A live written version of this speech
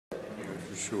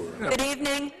Sure. Good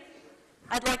evening.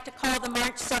 I'd like to call the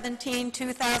March 17,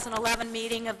 2011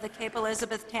 meeting of the Cape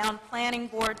Elizabeth Town Planning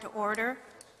Board to order.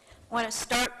 I want to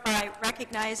start by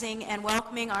recognizing and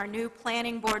welcoming our new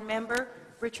Planning Board member,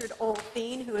 Richard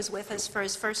Oldfein, who is with us for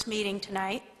his first meeting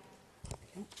tonight.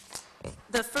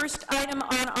 The first item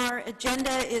on our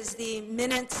agenda is the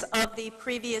minutes of the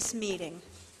previous meeting.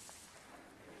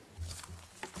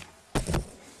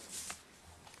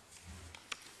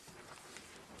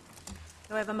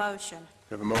 Do I have a motion?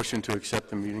 We have a motion to accept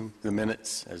the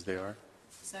minutes as they are.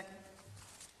 Second.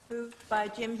 Moved by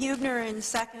Jim Huebner and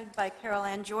seconded by Carol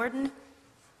Ann Jordan.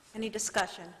 Any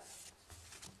discussion?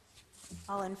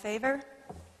 All in favor?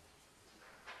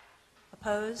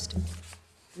 Opposed?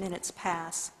 Minutes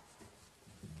pass.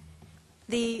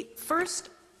 The first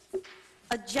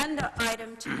agenda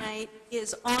item tonight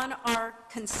is on our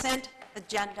consent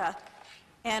agenda,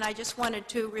 and I just wanted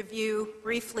to review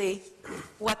briefly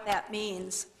what that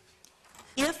means.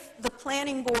 If the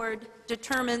Planning Board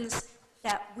determines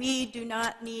that we do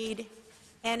not need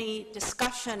any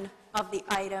discussion of the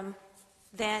item,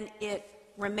 then it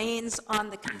remains on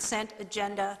the consent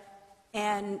agenda,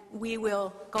 and we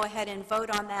will go ahead and vote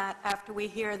on that after we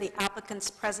hear the applicant's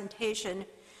presentation.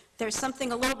 There's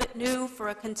something a little bit new for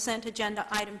a consent agenda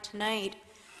item tonight.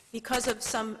 Because of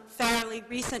some fairly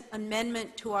recent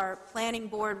amendment to our Planning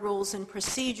Board rules and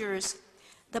procedures,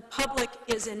 the public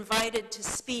is invited to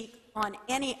speak on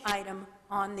any item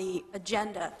on the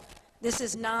agenda. This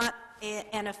is not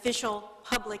an official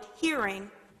public hearing,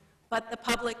 but the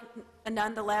public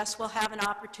nonetheless will have an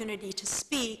opportunity to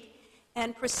speak,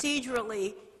 and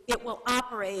procedurally it will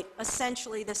operate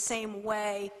essentially the same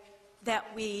way that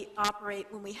we operate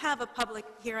when we have a public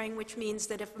hearing, which means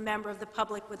that if a member of the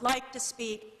public would like to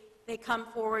speak, they come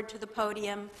forward to the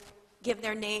podium, give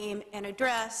their name and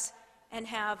address, and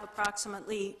have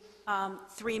approximately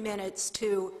 3 minutes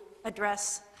to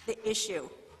address the issue.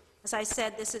 As I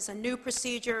said, this is a new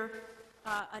procedure,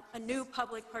 a new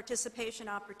public participation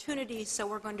opportunity, so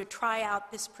we're going to try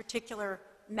out this particular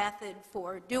method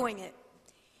for doing it.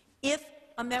 If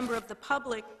a member of the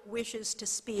public wishes to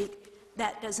speak,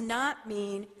 that does not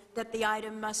mean that the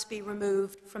item must be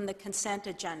removed from the consent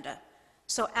agenda.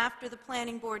 So after the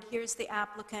Planning Board hears the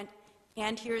applicant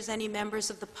and hears any members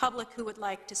of the public who would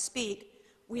like to speak,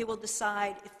 we will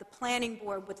decide if the Planning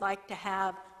Board would like to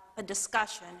have a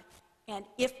discussion. And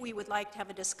if we would like to have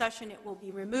a discussion, it will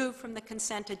be removed from the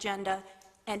consent agenda,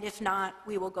 and if not,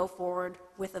 we will go forward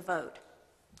with a vote.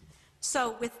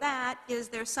 So with that, is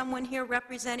there someone here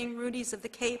representing Rudy's of the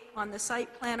Cape on the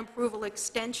site plan approval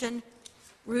extension?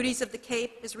 Rudy's of the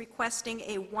Cape is requesting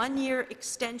a 1-year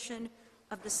extension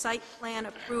of the site plan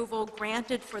approval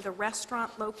granted for the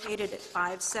restaurant located at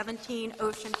 517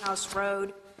 Ocean House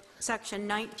Road, Section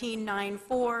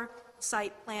 1994,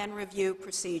 Site Plan Review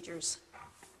Procedures.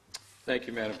 Thank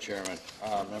you, Madam Chairman,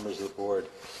 members of the board.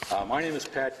 My name is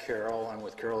Pat Carroll. I'm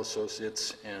with Carroll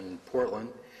Associates in Portland.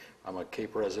 I'm a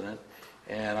Cape resident,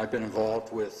 and I've been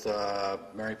involved with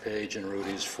Mary Page and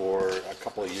Rudy's for a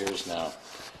couple of years now.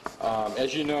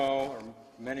 As you know, or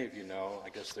many of you know, I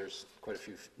guess there's quite a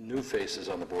few new faces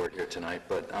on the board here tonight,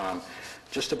 but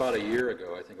just about a year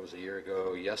ago, I think it was a year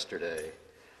ago yesterday,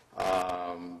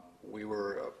 we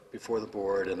were before the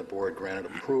board, and the board granted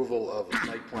approval of a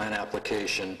site plan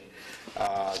application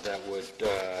that would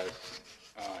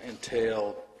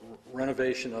entail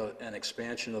renovation and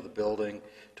expansion of the building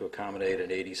to accommodate an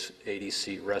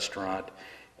 80-seat restaurant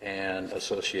and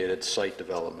associated site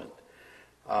development.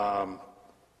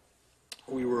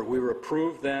 We were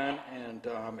approved then, and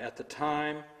at the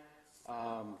time,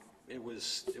 it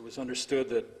was understood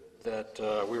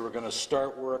that we were going to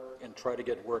start work and try to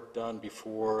get work done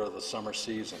before the summer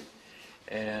season.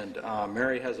 And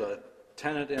Mary has a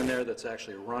tenant in there that's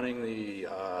actually running the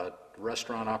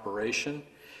restaurant operation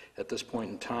at this point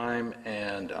in time,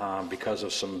 and because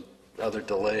of some other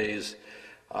delays,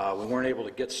 we weren't able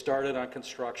to get started on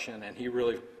construction, and he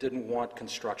really didn't want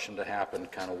construction to happen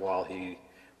kind of while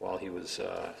he was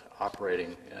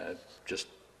operating, just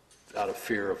out of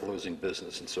fear of losing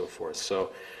business and so forth.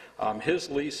 So his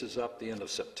lease is up the end of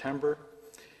September,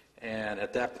 and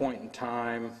at that point in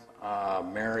time,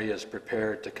 Mary is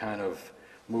prepared to kind of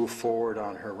move forward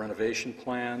on her renovation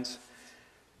plans,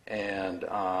 and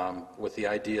with the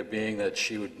idea being that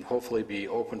she would hopefully be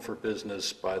open for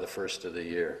business by the first of the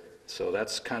year. So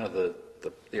that's kind of the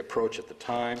approach at the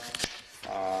time.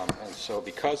 And so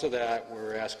because of that,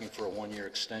 we're asking for a 1-year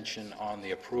extension on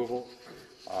the approval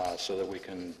so that we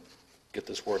can get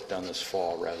this work done this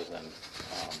fall rather than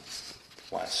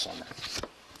last summer.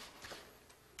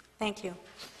 Thank you.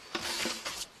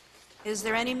 Is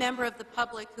there any member of the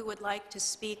public who would like to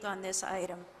speak on this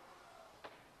item?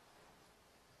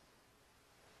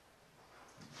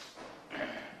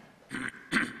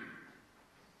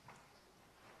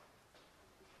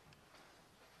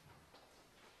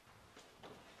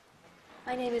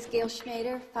 My name is Gail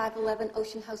Schmader, 511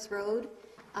 Ocean House Road.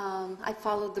 I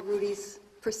followed the Rudy's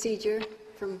procedure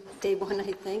from day one,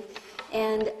 I think.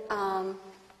 And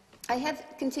I have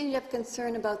continued to have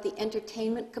concern about the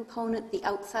entertainment component, the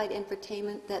outside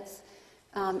entertainment that's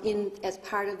as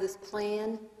part of this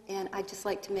plan. And I'd just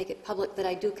like to make it public that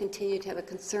I do continue to have a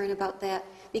concern about that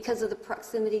because of the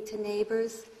proximity to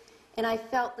neighbors. And I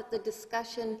felt that the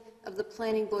discussion of the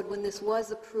planning board when this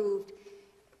was approved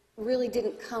really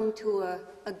didn't come to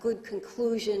a good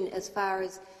conclusion as far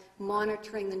as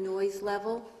monitoring the noise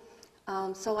level.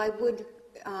 So I would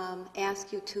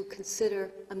ask you to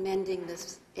consider amending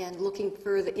this and looking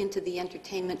further into the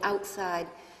entertainment outside.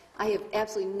 I have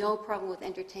absolutely no problem with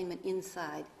entertainment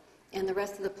inside, and the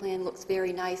rest of the plan looks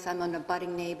very nice. I'm an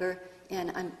abutting neighbor, and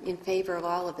I'm in favor of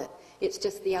all of it. It's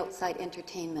just the outside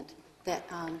entertainment that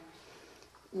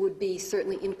would be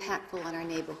certainly impactful on our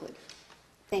neighborhood.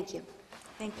 Thank you.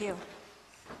 Thank you.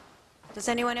 Does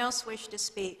anyone else wish to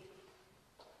speak?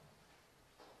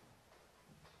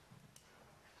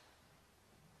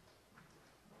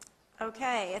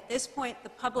 Okay, at this point, the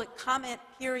public comment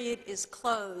period is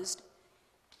closed.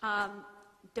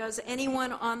 Does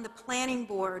anyone on the planning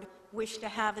board wish to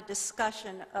have a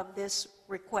discussion of this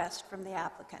request from the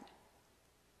applicant?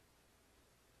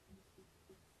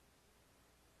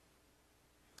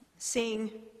 Seeing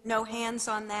no hands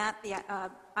on that, the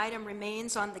item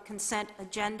remains on the consent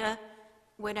agenda.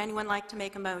 Would anyone like to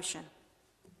make a motion?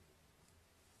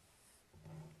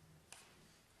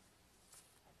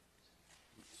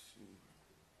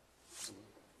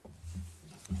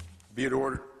 Be it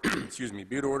ordered,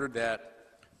 be it ordered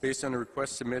that, based on the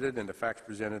request submitted and the facts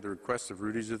presented, the request of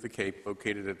Rudy's of the Cape,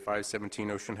 located at 517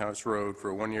 Ocean House Road, for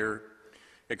a one-year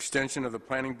extension of the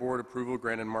planning board approval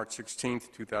granted March 16,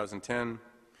 2010,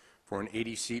 for an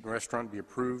 80-seat restaurant be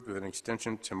approved with an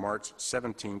extension to March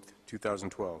 17,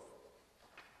 2012.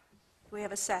 Do we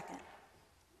have a second?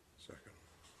 Second.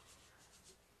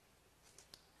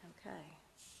 Okay.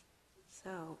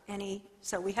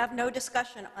 So we have no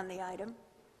discussion on the item.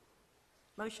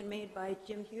 Motion made by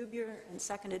Jim Huber and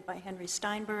seconded by Henry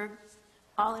Steinberg.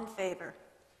 All in favor?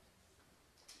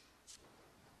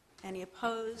 Any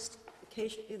opposed?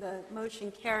 The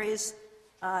motion carries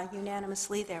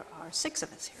unanimously. There are 6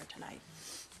 of us here tonight.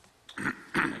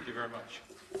 Thank you very much.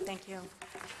 Thank you.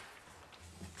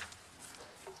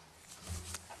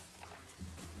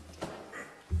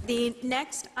 The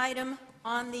next item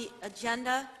on the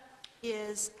agenda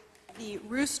is the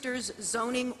Roosters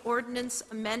zoning ordinance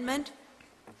amendment.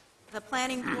 The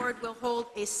planning board will hold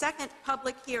a second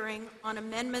public hearing on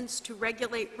amendments to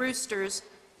regulate roosters,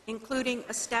 including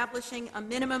establishing a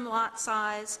minimum lot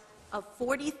size of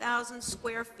 40,000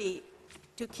 square feet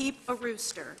to keep a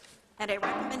rooster, and a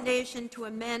recommendation to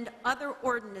amend other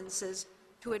ordinances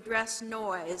to address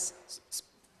noise,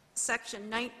 Section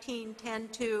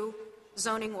 1910-2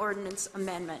 zoning ordinance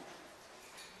amendment.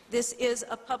 This is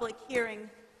a public hearing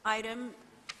item.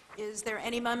 Is there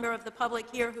any member of the public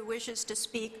here who wishes to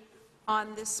speak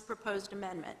on this proposed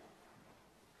amendment?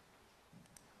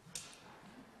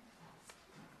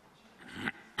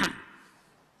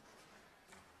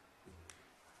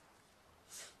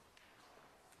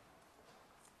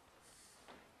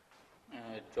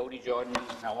 Jody Jordan,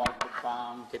 Milwaukee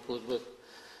Farm, Cape Elizabeth,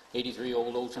 83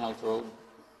 Old Ocean House Road.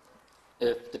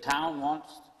 If the town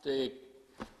wants to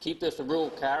keep this a rural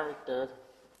character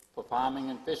for farming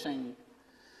and fishing,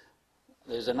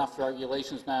 there's enough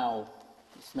regulations now.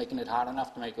 It's making it hard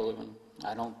enough to make a living.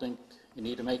 I don't think you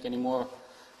need to make any more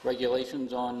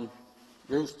regulations on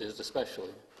roosters especially.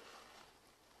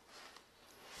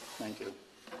 Thank you.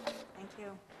 Thank you.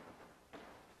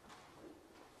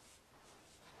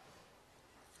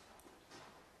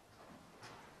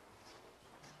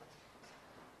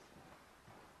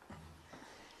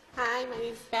 Hi, my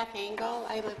name is Beth Engel.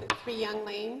 I live at 3 Young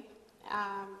Lane,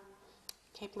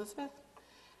 Cape Elizabeth.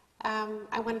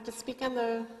 I wanted to speak on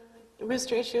the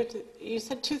rooster issue. You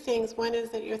said 2 things. One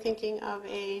is that you're thinking of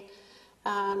a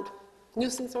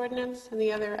nuisance ordinance, and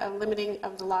the other a limiting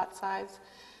of the lot size.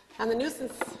 On the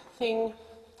nuisance thing,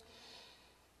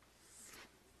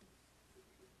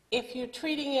 if you're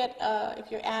treating it,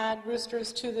 if you add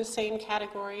roosters to the same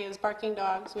category as barking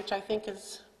dogs, which I think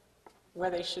is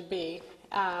where they should be,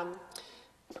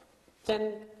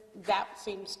 then that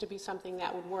seems to be something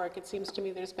that would work. It seems to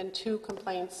me there's been 2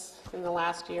 complaints in the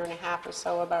last year and a half or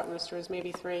so about roosters,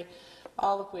 maybe 3.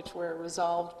 all of which were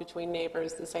resolved between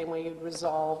neighbors the same way you'd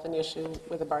resolve an issue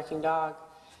with a barking dog.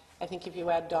 I think if you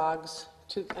add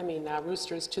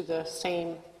roosters to the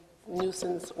same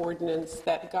nuisance ordinance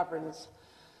that governs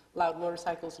loud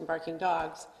motorcycles and barking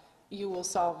dogs, you will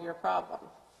solve your problem.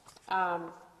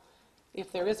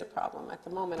 If there is a problem at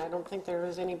the moment, I don't think there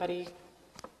is anybody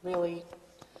really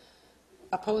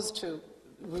opposed to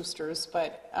roosters,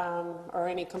 but or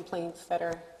any complaints that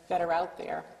are out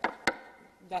there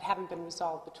that haven't been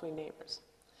resolved between neighbors.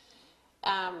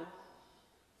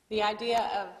 The idea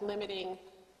of limiting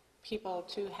people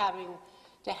to having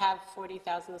to have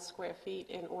 40,000 square feet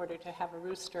in order to have a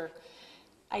rooster,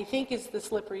 I think is the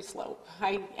slippery slope.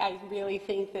 I really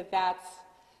think that that's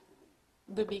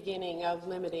the beginning of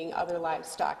limiting other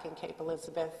livestock in Cape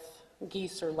Elizabeth.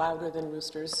 Geese are louder than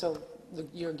roosters, so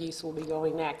your geese will be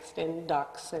going next, and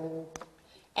ducks, and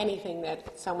anything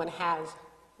that someone has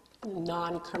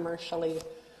non-commercially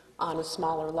on a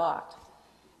smaller lot.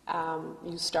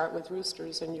 You start with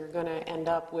roosters, and you're going to end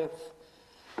up with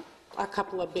a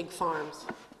couple of big farms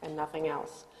and nothing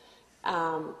else.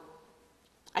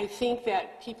 I think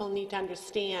that people need to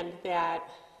understand that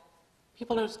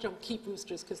people don't keep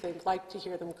roosters because they like to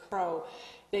hear them crow.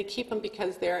 They keep them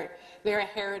because they're a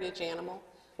heritage animal.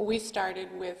 We started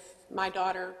with, my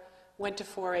daughter went to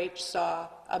 4-H, saw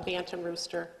a bantam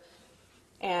rooster,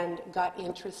 and got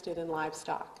interested in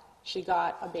livestock. She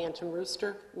got a bantam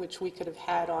rooster, which we could have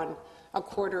had on a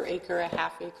quarter acre, a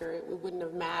half acre, it wouldn't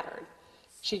have mattered.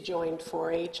 She joined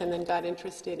 4-H and then got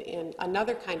interested in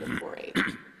another kind of 4-H.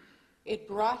 It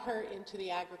brought her into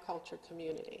the agriculture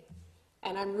community.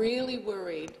 And I'm really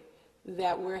worried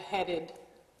that we're headed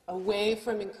away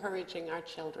from encouraging our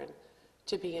children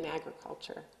to be in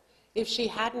agriculture. If she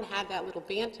hadn't had that little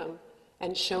bantam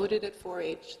and showed it at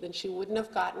 4-H, then she wouldn't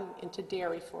have gotten into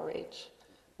dairy 4-H,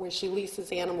 where she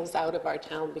leases animals out of our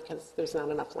town because there's not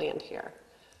enough land here.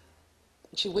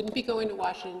 She wouldn't be going to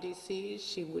Washington, D.C.,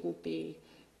 she wouldn't be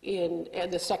in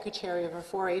the secretary of a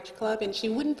 4-H club, and she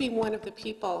wouldn't be one of the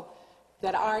people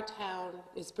that our town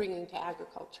is bringing to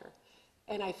agriculture.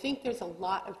 And I think there's a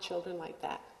lot of children like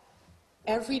that.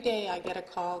 Every day I get a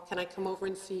call, can I come over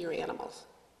and see your animals?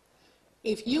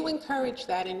 If you encourage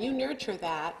that and you nurture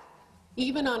that,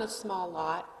 even on a small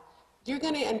lot, you're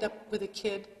going to end up with a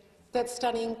kid that's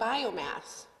studying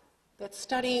biomass, that's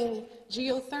studying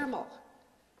geothermal.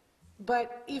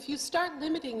 But if you start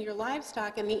limiting your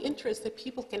livestock and the interest that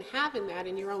people can have in that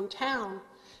in your own town,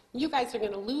 you guys are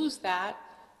going to lose that,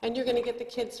 and you're going to get the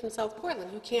kids from South Portland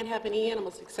who can't have any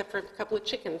animals except for a couple of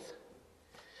chickens.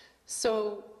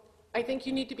 So I think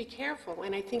you need to be careful,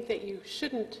 and I think that you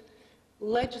shouldn't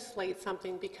legislate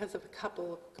something because of a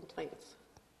couple of complaints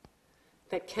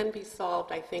that can be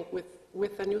solved, I think,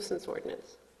 with a nuisance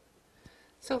ordinance.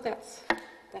 So that's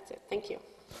it. Thank you.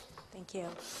 Thank you.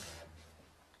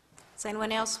 Does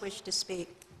anyone else wish to speak?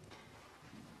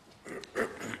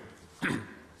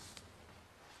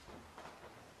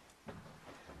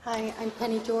 Hi, I'm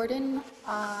Penny Jordan.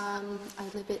 I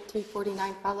live at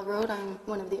 349 Fowler Road. I'm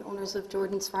one of the owners of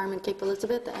Jordan's Farm in Cape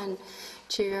Elizabeth and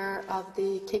chair of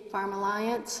the Cape Farm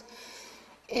Alliance.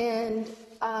 And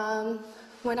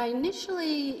when I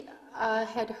initially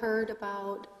had heard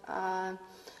about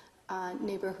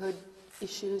neighborhood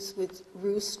issues with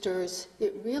roosters,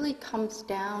 it really comes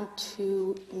down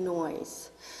to noise.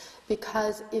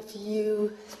 Because if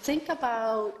you think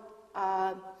about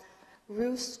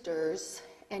roosters,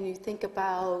 and you think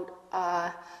about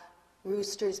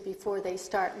roosters before they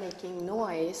start making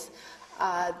noise,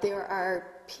 there are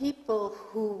people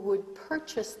who would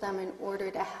purchase them in order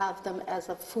to have them as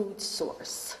a food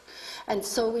source. And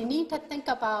so we need to think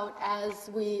about, as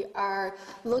we are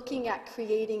looking at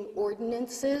creating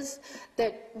ordinances,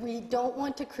 that we don't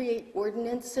want to create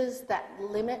ordinances that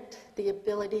limit the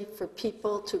ability for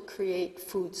people to create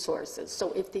food sources.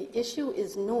 So if the issue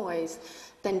is noise,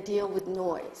 then deal with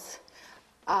noise.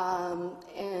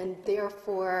 And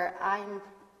therefore, I'm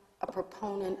a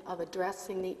proponent of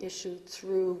addressing the issue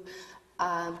through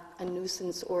a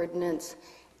nuisance ordinance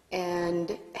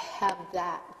and have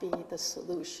that be the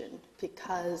solution,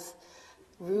 because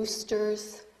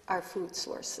roosters are food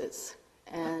sources,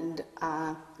 and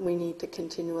we need to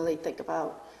continually think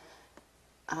about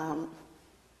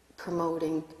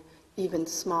promoting even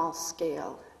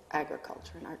small-scale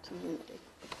agriculture in our community.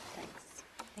 Thanks.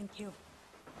 Thank you.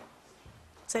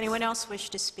 Does anyone else wish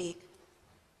to speak?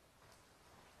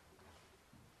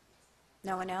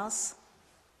 No one else?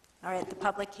 All right, the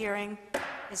public hearing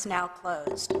is now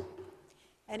closed.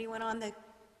 Anyone on the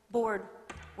board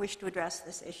wish to address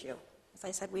this issue? As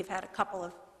I said, we've had a couple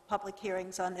of public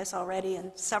hearings on this already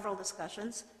and several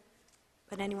discussions.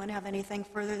 But anyone have anything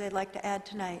further they'd like to add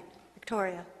tonight?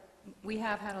 Victoria? We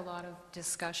have had a lot of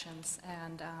discussions,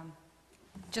 and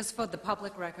just for the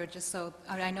public record, just so,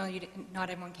 I know not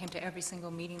everyone came to every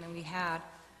single meeting that we had.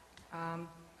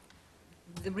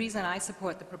 The reason I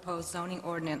support the proposed zoning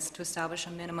ordinance to establish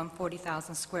a minimum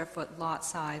 40,000 square foot lot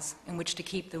size in which to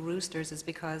keep the roosters is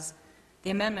because the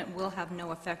amendment will have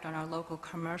no effect on our local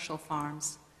commercial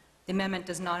farms. The amendment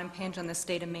does not impinge on the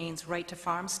state of Maine's right to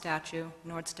farm statute,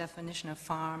 nor its definition of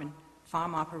farm and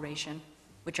farm operation,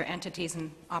 which are entities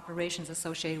and operations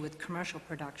associated with commercial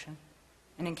production.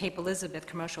 And in Cape Elizabeth,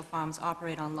 commercial farms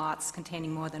operate on lots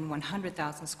containing more than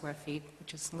 100,000 square feet,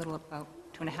 which is a little about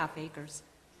 2.5 acres.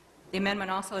 The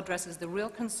amendment also addresses the real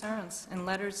concerns in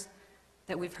letters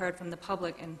that we've heard from the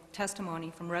public and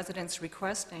testimony from residents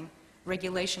requesting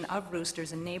regulation of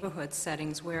roosters in neighborhood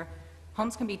settings where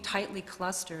homes can be tightly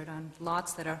clustered on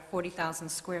lots that are 40,000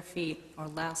 square feet or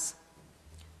less.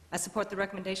 I support the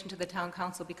recommendation to the Town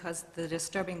Council because the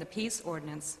Disturbing the Peace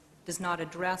ordinance does not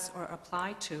address or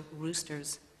apply to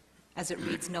roosters. As it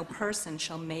reads, no person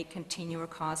shall make, continue, or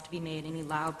cause to be made any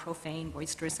loud, profane,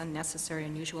 boisterous, unnecessary,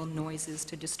 unusual noises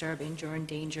to disturb, injure, or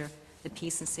endanger the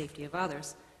peace and safety of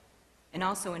others. And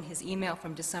also in his email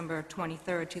from December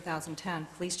 23, 2010,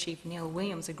 Police Chief Neil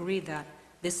Williams agreed that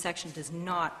this section does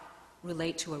not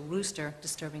relate to a rooster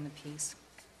disturbing the peace.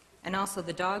 And also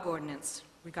the dog ordinance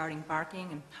regarding barking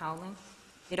and howling,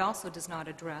 it also does not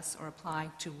address or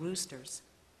apply to roosters.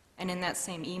 And in that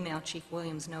same email, Chief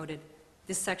Williams noted,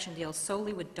 this section deals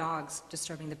solely with dogs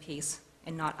disturbing the peace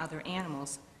and not other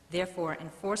animals. Therefore,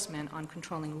 enforcement on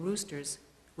controlling roosters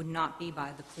would not be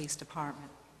by the police department.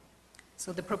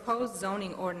 So the proposed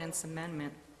zoning ordinance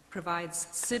amendment provides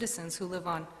citizens who live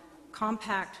on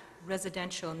compact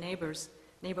residential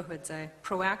neighborhoods a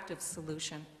proactive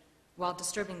solution, while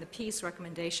disturbing the peace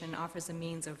recommendation offers a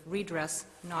means of redress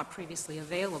not previously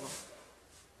available.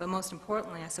 But most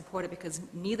importantly, I support it because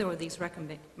neither of these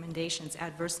recommendations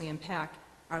adversely impact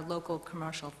our local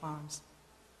commercial farms.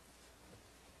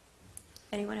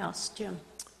 Anyone else? Jim?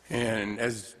 And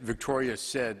as Victoria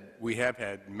said, we have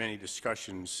had many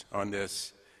discussions on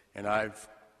this, and I've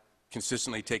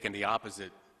consistently taken the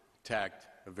opposite tact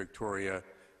of Victoria.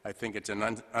 I think it's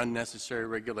an unnecessary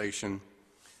regulation.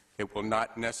 It will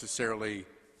not necessarily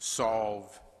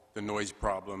solve the noise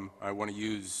problem. I want to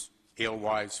use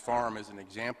Alewives Farm as an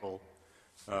example.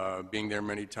 Being there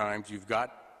many times, you've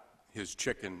got his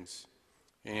chickens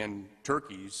and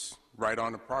turkeys right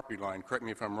on the property line. Correct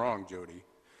me if I'm wrong, Jody.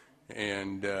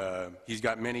 And he's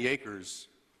got many acres,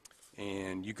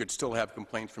 and you could still have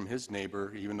complaints from his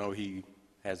neighbor, even though he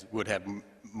would have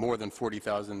more than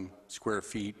 40,000 square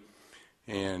feet,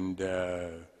 and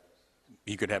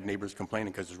he could have neighbors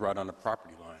complaining because it's right on the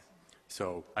property line.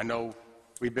 So I know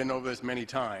we've been over this many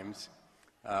times.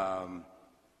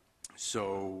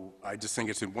 So I just think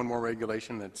it's one more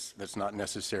regulation that's not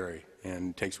necessary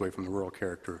and takes away from the rural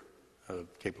character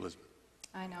of Cape Elizabeth.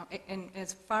 I know. And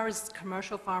as far as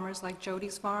commercial farmers like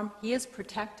Jody's farm, he is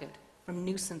protected from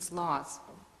nuisance laws.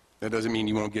 That doesn't mean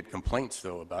you won't get complaints,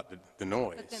 though, about the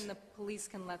noise. But then the police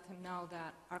can let them know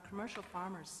that our commercial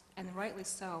farmers, and rightly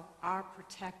so, are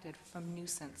protected from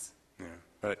nuisance. Yeah,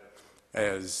 but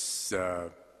as,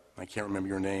 I can't remember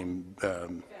your name,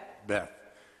 Beth,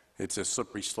 it's a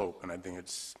slippery slope, and I think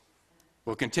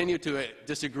we'll continue to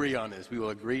disagree on this. We will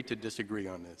agree to disagree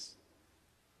on this.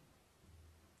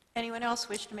 Anyone else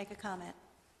wish to make a comment?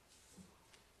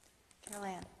 Carol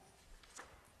Ann?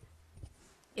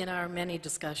 In our many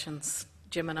discussions,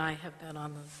 Jim and I have been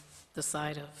on the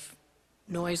side of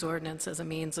noise ordinance as a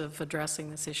means of addressing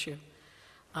this issue.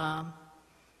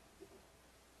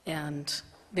 And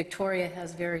Victoria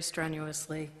has very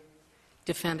strenuously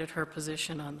defended her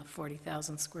position on the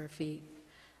 40,000 square feet.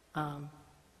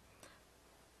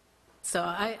 So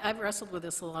I've wrestled with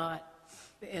this a lot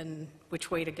in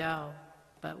which way to go,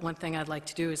 but one thing I'd like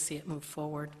to do is see it move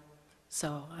forward.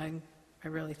 So I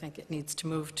really think it needs to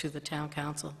move to the town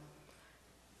council,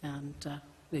 and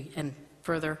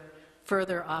further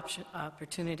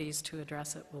opportunities to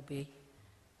address it will be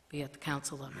at the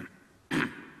council level.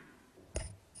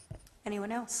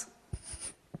 Anyone else?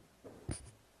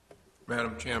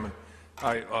 Madam Chairman,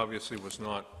 I obviously was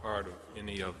not part of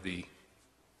any of the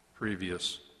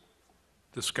previous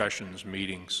discussions,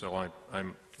 meetings, so I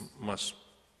must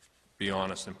be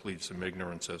honest and plead some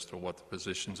ignorance as to what the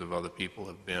positions of other people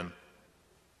have been.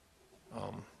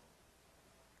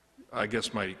 I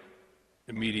guess my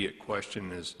immediate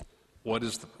question is, what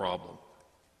is the problem?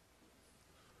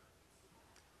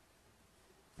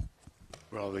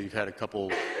 Well, we've had a couple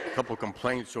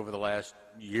complaints over the last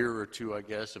year or two, I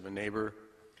guess, of a neighbor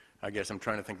I guess I'm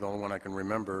trying to think of the only one I can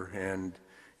remember, and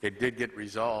it did get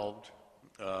resolved,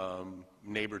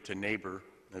 neighbor to neighbor,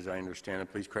 as I understand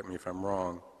it. Please correct me if I'm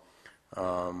wrong.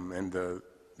 And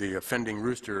the offending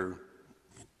rooster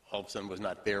all of a sudden was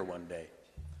not there one day,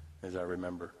 as I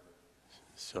remember.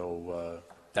 So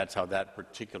that's how that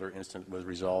particular incident was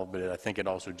resolved, but I think it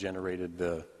also generated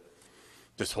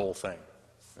this whole thing.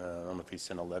 I don't know if he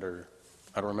sent a letter.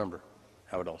 I don't remember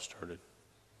how it all started.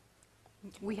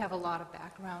 We have a lot of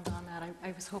background on that.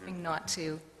 I was hoping not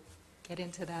to get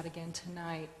into that again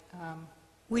tonight.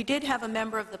 We did have a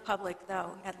member of the public,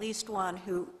 though, at least one,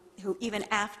 who even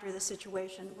after the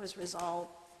situation was resolved,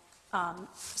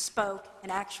 spoke.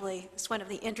 And actually, it's one of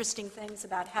the interesting things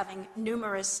about having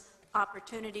numerous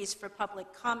opportunities for public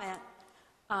comment.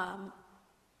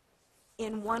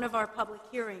 In one of our public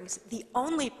hearings, the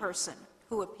only person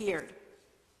who appeared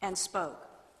and spoke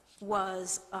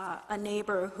was a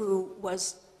neighbor who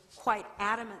was quite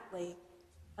adamantly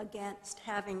against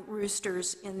having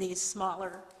roosters in these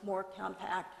smaller, more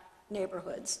compact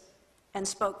neighborhoods, and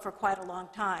spoke for quite a long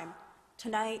time.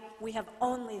 Tonight, we have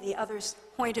only the other's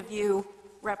point of view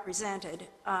represented.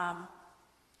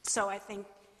 So I think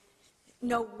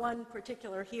no one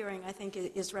particular hearing, I think,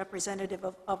 is representative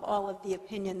of all of the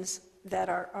opinions that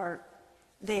are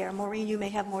there. Maureen, you may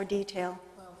have more detail.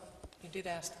 Well, you did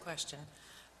ask the question.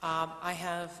 I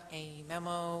have a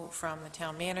memo from the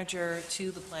town manager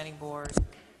to the planning board.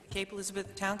 Cape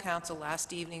Elizabeth Town Council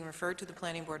last evening referred to the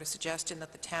planning board a suggestion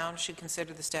that the town should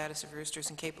consider the status of roosters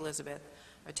in Cape Elizabeth.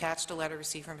 Attached a letter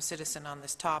received from a citizen on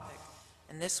this topic,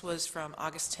 and this was from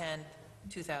August 10,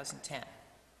 2010.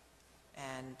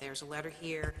 And there's a letter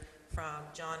here from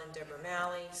John and Deborah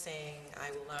Malley saying,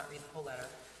 I will not read the whole letter.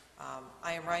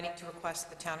 I am writing to request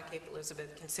that the town of Cape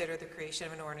Elizabeth consider the creation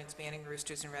of an ordinance banning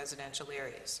roosters in residential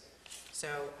areas. So,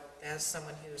 as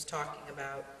someone who's talking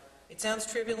about, it sounds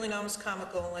trivial and almost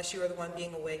comical unless you are the one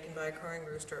being awakened by a crowing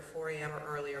rooster at 4 a.m.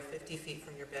 or earlier, 50 feet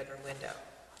from your bedroom window.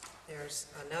 There's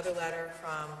another letter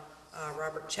from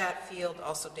Robert Chatfield,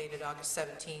 also dated August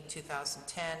 17,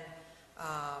 2010.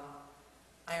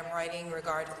 I am writing in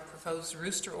regard to the proposed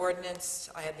rooster ordinance.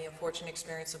 I had the unfortunate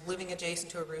experience of living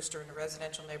adjacent to a rooster in a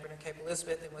residential neighborhood in Cape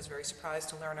Elizabeth and was very surprised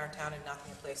to learn our town had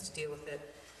nothing in place to deal with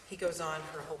it. He goes on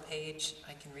for a whole page.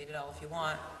 I can read it all if you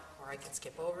want, or I can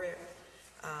skip over it.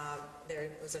 There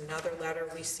was another letter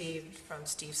received from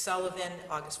Steve Sullivan,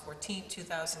 August 14,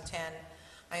 2010.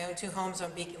 I own 2 homes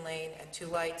on Beacon Lane and 2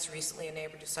 lights. Recently, a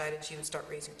neighbor decided she would start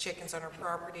raising chickens on her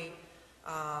property.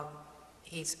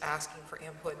 He's asking for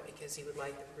input because he would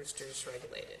like the roosters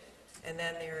regulated. And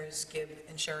then there's Gib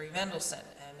and Sherry Mendelson.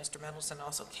 And Mr. Mendelson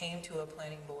also came to a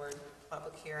planning board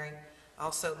public hearing.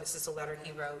 Also, this is a letter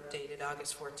he wrote dated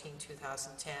August 14,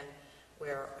 2010,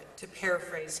 where, to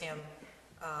paraphrase him,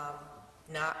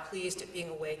 not pleased at being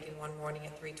awakened one morning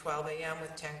at 3:12 a.m.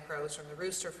 with 10 crows from the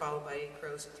rooster, followed by 8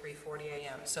 crows at 3:40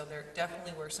 a.m. So there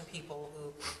definitely were some people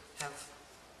who have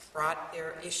brought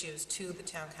their issues to the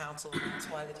town council, and that's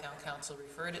why the town council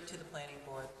referred it to the planning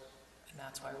board, and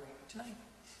that's why we're here tonight.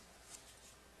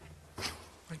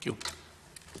 Thank you.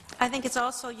 I think it's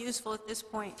also useful at this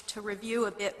point to review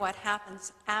a bit what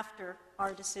happens after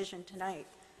our decision tonight.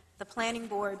 The planning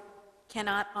board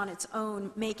cannot on its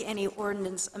own make any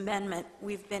ordinance amendment.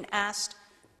 We've been asked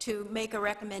to make a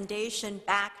recommendation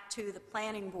back to the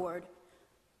planning board.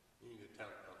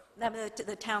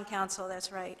 The town council,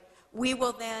 that's right. We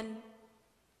will then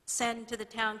send to the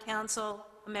town council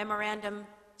a memorandum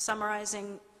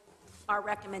summarizing our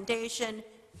recommendation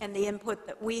and the input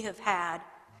that we have had.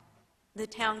 The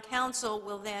town council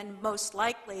will then most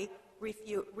likely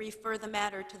refer the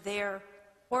matter to their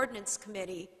ordinance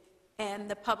committee, and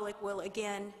the public will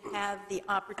again have the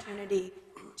opportunity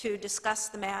to discuss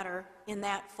the matter in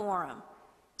that forum.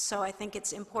 So I think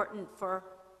it's important for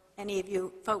any of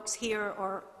you folks here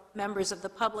or members of the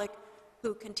public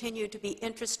who continue to be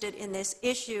interested in this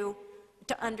issue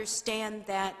to understand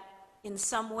that in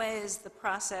some ways the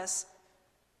process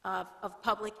of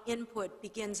public input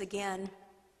begins again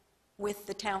with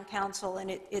the town council, and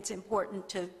it's important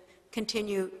to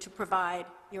continue to provide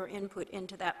your input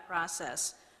into that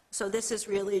process. So this is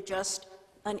really just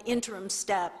an interim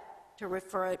step to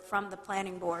refer it from the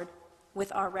planning board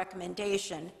with our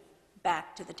recommendation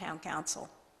back to the town council.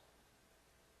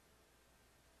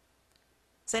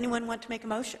 Does anyone want to make a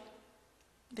motion?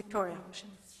 Victoria.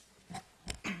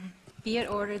 Be it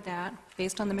ordered that,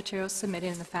 based on the materials submitted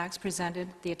and the facts presented,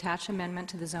 the attached amendment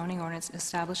to the zoning ordinance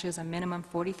establishes a minimum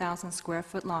 40,000 square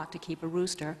foot lot to keep a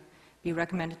rooster be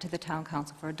recommended to the town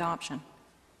council for adoption.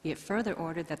 Be it further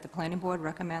ordered that the planning board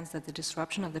recommends that the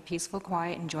disruption of the peaceful,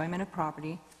 quiet enjoyment of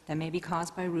property that may be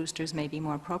caused by roosters may be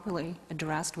more appropriately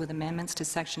addressed with amendments to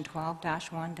Section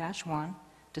 12-1-1,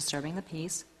 disturbing the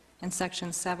peace, and Section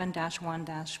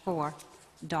 7-1-4,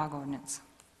 dog ordinance.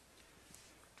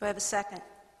 Do I have a second?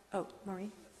 Oh,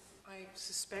 Maureen? I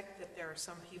suspect that there are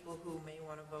some people who may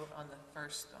want to vote on the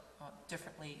first,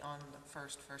 differently on the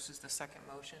first versus the second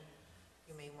motion.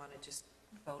 You may want to just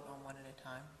vote on one at a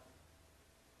time.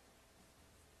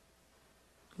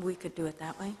 We could do it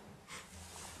that way.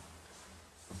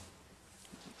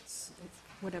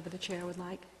 Whatever the chair would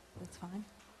like, that's fine.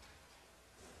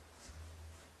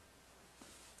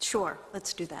 Sure,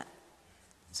 let's do that.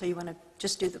 So you want to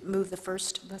just do move the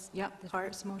first Yep, the part?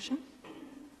 first motion.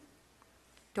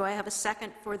 Do I have a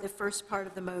second for the first part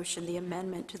of the motion, the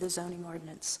amendment to the zoning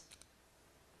ordinance?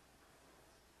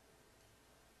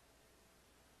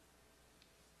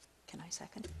 Can I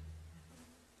second?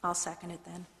 I'll second it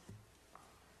then.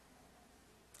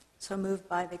 So moved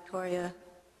by Victoria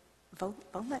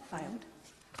Volette,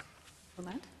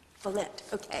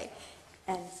 okay,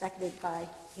 and seconded by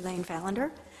Elaine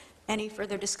Fallender. Any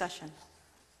further discussion?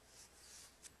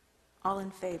 All in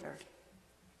favor?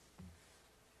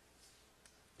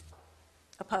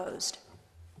 Opposed?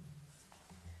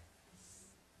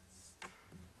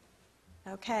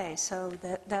 Okay, so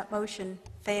that motion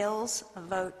fails, a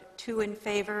vote 2 in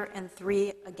favor and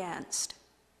 3 against.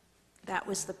 That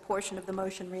was the portion of the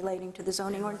motion relating to the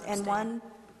zoning ordinance, and one,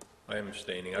 I am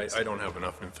abstaining. I don't have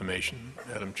enough information,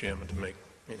 Madam Chairman, to make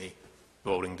any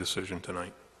voting decision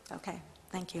tonight. okay,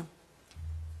 thank you.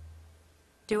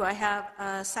 Do I have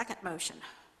a second motion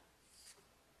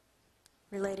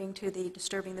relating to the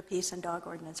disturbing the peace and dog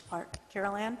ordinance part?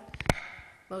 Carol Ann?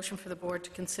 Motion for the board to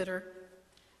consider.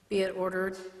 Be it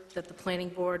ordered that the planning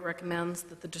board recommends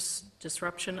that the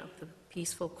disruption of the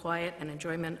peaceful, quiet, and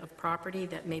enjoyment of property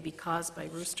that may be caused by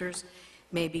roosters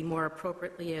may be more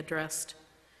appropriately addressed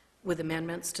with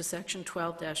amendments to Section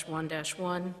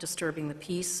 12-1-1, disturbing the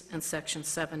peace, and Section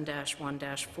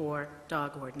 7-1-4,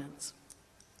 dog ordinance.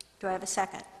 Do I have a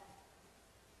second?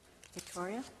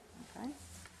 Victoria? Okay.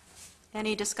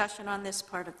 Any discussion on this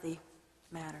part of the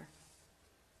matter?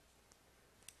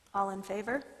 All in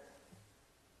favor?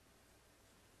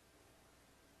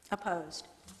 Opposed?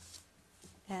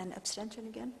 And abstention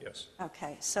again? Yes.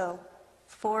 Okay, so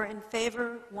 4 in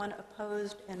favor, 1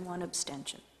 opposed, and 1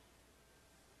 abstention.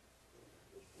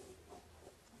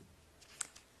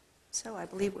 So I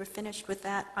believe we're finished with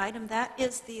that item. That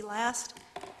is the last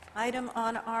item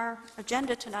on our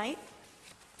agenda tonight.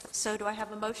 So do I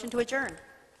have a motion to adjourn?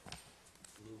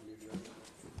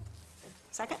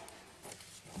 Second?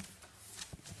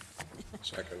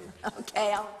 Second.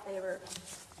 Okay, all in favor.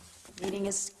 Meeting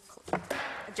is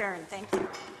adjourned. Thank you.